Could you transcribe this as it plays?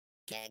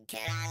Okay,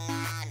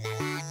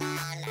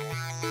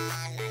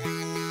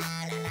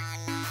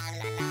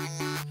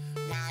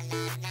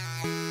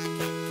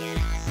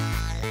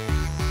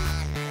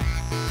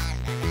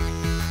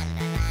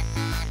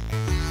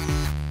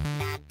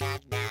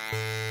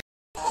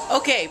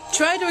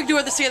 try to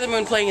ignore the Sailor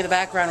Moon playing in the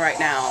background right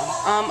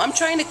now. I'm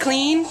trying to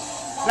clean,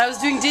 and I was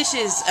doing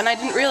dishes, and I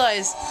didn't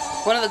realize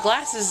one of the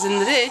glasses in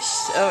the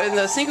dish, in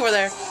the sink over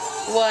there,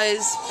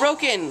 was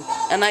broken,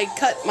 and I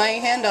cut my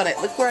hand on it.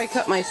 Look where I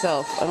cut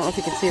myself. I don't know if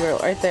you can see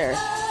right there.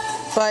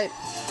 But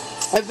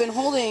I've been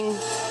holding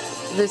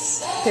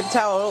this paper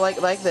towel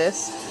like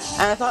this,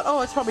 and I thought,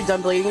 oh, it's probably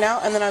done bleeding now,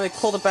 and then I like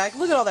pulled it back.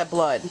 Look at all that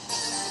blood.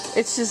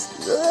 It's just,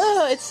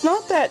 it's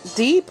not that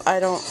deep,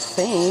 I don't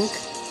think.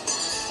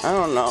 I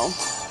don't know.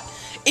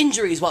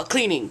 Injuries while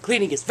cleaning.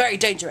 Cleaning is very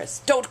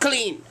dangerous. Don't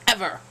clean,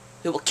 ever.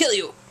 It will kill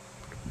you.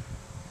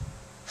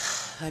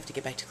 I have to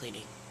get back to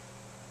cleaning.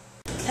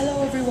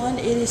 Hello everyone,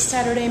 it is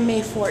Saturday,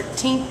 May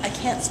 14th. I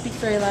can't speak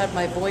very loud.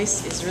 My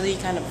voice is really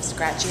kind of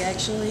scratchy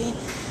actually.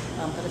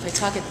 But if I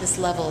talk at this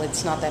level,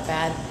 it's not that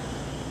bad.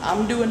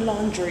 I'm doing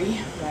laundry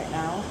right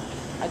now.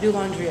 I do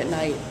laundry at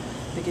night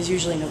because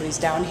usually nobody's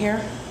down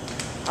here.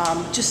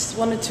 Just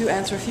wanted to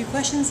answer a few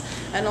questions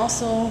and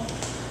also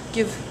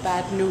give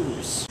bad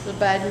news. The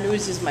bad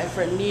news is my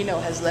friend Nino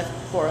has left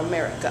for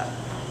America.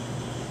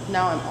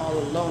 Now I'm all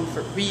alone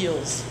for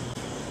reals.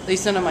 At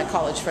least none of my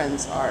college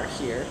friends are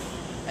here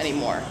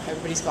anymore.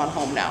 Everybody's gone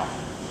home now.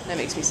 That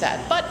makes me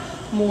sad. But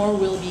more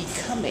will be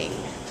coming.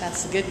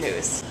 That's the good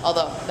news.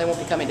 Although they won't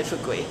be coming to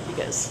Fukui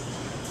because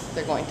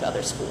they're going to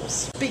other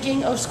schools.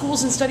 Speaking of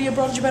schools and study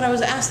abroad in Japan, I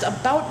was asked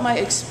about my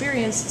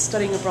experience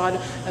studying abroad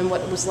and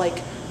what it was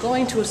like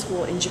going to a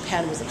school in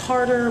Japan. Was it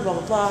harder? Blah,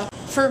 blah, blah.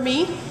 For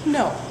me,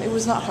 no, it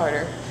was not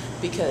harder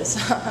because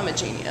I'm a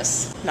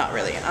genius. Not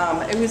really.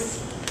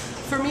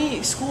 For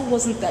me, school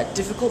wasn't that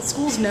difficult.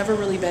 School's never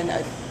really been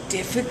a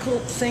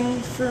difficult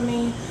thing for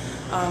me.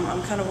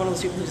 I'm kind of one of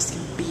those people who just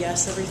can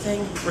BS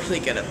everything. I'm really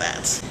good at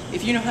that.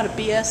 If you know how to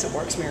BS, it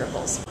works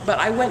miracles. But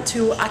I went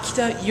to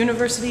Akita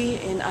University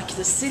in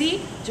Akita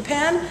City,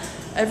 Japan.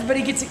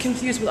 Everybody gets it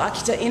confused with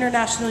Akita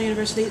International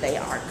University. They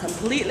are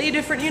completely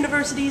different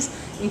universities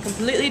in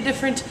completely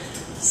different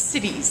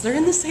cities. They're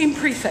in the same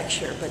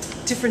prefecture, but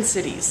different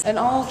cities. And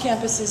all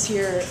campuses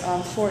here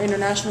for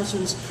international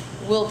students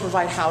will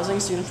provide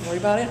housing, so you don't have to worry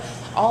about it.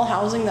 All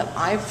housing that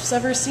I've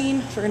ever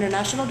seen for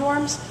international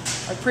dorms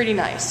are pretty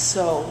nice,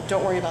 so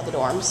don't worry about the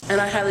dorms.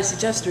 And I highly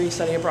suggest doing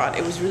study abroad.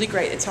 It was really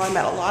great. It's how I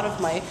met a lot of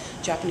my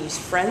Japanese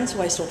friends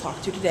who I still talk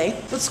to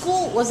today. But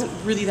school wasn't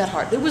really that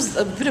hard. It was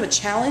a bit of a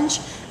challenge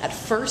at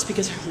first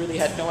because I really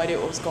had no idea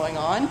what was going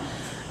on.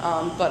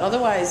 But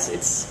otherwise,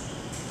 it's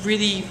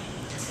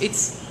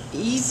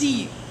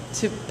easy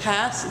to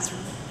pass.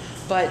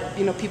 But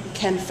you know, people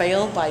can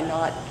fail by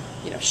not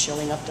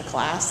showing up to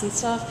class and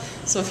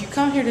stuff. So if you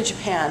come here to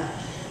Japan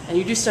and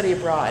you do study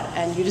abroad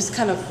and you just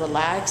kind of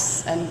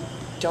relax and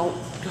don't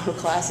go to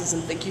classes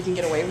and think you can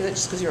get away with it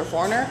just because you're a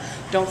foreigner,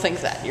 don't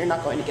think that. You're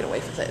not going to get away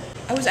with it.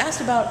 I was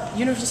asked about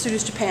Universal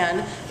Studios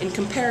Japan in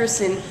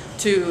comparison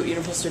to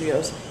Universal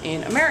Studios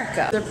in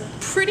America. They're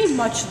pretty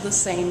much the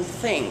same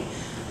thing.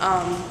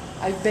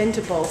 I've been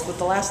to both, but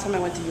the last time I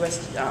went to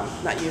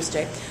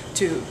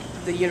to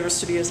the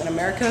Universal Studios in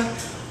America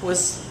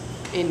was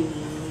in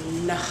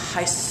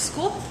high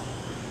school,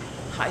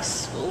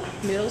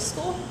 middle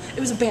school.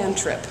 It was a band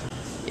trip.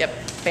 Yep,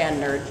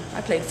 band nerd.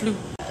 I played flute.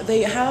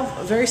 They have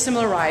very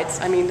similar rides.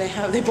 I mean,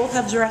 they both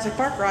have Jurassic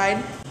Park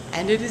ride,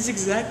 and it is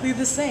exactly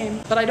the same.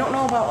 But I don't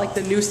know about like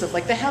the new stuff.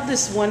 Like they have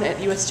this one at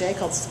USJ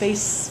called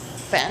Space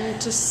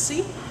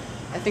Fantasy.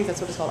 I think that's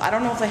what it's called. I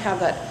don't know if they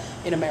have that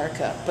in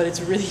America, but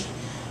it's really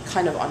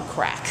kind of on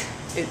crack.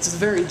 It's a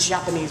very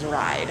Japanese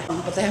ride.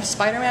 But they have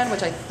Spider-Man,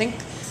 which I think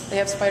they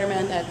have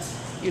Spider-Man at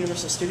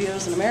Universal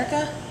Studios in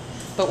America.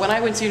 But when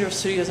I went to Universal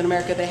Studios in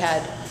America, they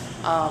had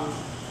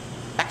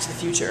Back to the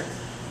Future,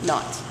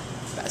 not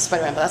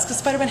Spider-Man. But that's because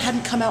Spider-Man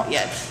hadn't come out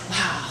yet.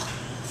 Wow,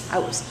 I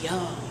was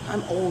young.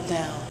 I'm old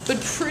now.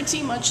 But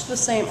pretty much the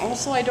same.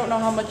 Also, I don't know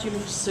how much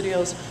Universal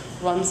Studios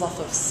runs off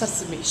of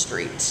Sesame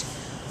Street.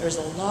 There's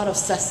a lot of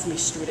Sesame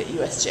Street at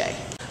USJ.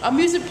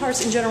 Amusement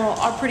parks in general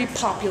are pretty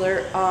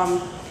popular.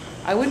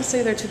 I wouldn't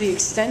say they're to the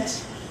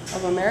extent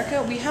of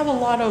America. We have a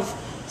lot of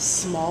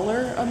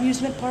smaller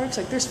amusement parks.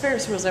 Like there's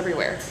Ferris wheels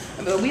everywhere.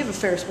 But we have a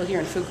Ferris wheel here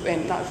in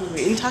in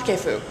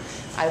Takefu.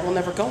 I will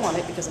never go on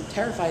it because I'm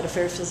terrified of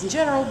Ferris wheels in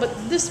general, but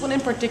this one in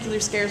particular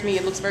scares me.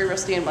 It looks very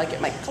rusty and like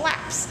it might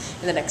collapse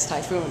in the next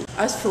typhoon.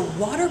 As for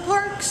water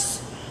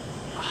parks,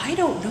 I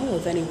don't know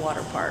of any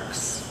water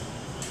parks.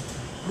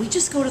 We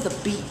just go to the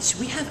beach.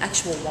 We have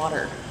actual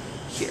water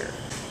here.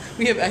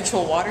 We have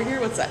actual water here?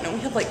 What's that? No, we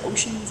have like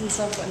oceans and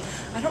stuff, and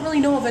I don't really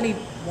know of any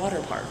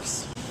water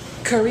parks.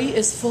 Curry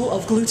is full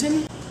of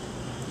gluten?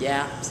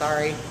 Yeah,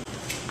 sorry.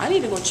 I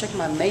need to go check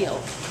my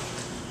mail.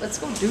 Let's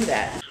go do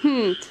that.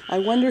 I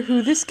wonder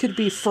who this could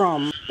be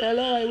from.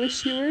 Hello, I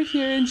wish you were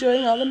here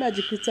enjoying all the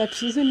magic. It's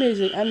absolutely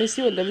amazing. I miss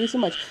you and love you so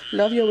much.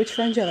 Love your witch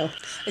friend Jello.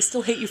 I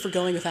still hate you for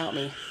going without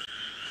me.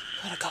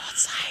 I gotta go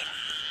outside.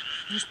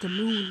 There's the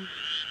moon.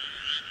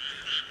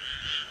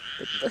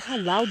 But look how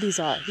loud these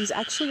are. These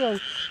actually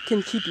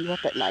can keep you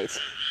up at night.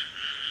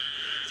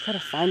 Just gotta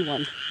find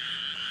one.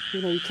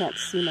 You know, you can't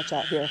see much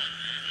out here.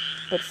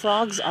 But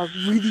frogs are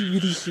really,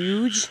 really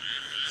huge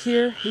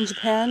here in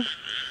Japan.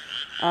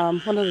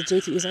 One of the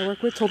JTEs I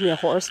work with told me a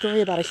horror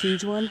story about a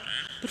huge one.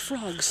 But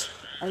frogs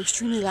are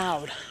extremely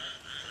loud.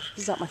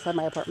 This is outside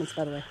my apartments,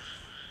 by the way.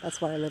 That's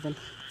what I live in.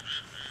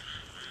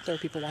 There are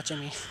people watching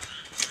me.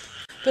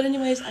 But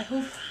anyways, I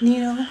hope,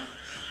 Nino,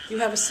 you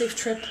have a safe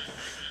trip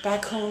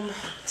back home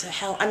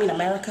to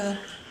America.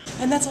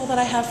 And that's all that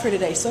I have for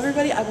today. So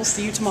everybody, I will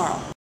see you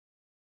tomorrow.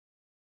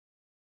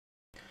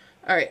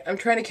 Alright, I'm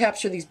trying to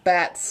capture these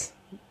bats.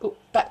 Oh,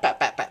 bat,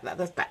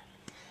 that's bat.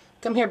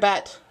 Come here,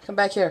 bat. Come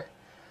back here.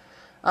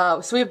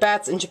 So we have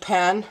bats in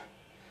Japan.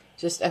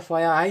 Just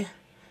FYI.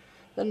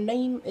 The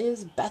name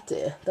is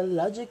Batty. The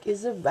logic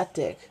is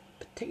erratic.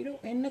 Potato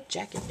in the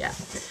jacket. Yeah.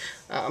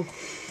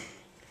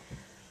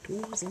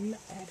 Tools in the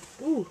attic.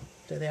 Ooh,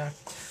 there they are.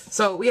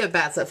 So we have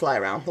bats that fly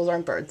around. Those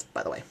aren't birds,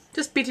 by the way.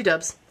 Just BT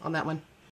dubs on that one.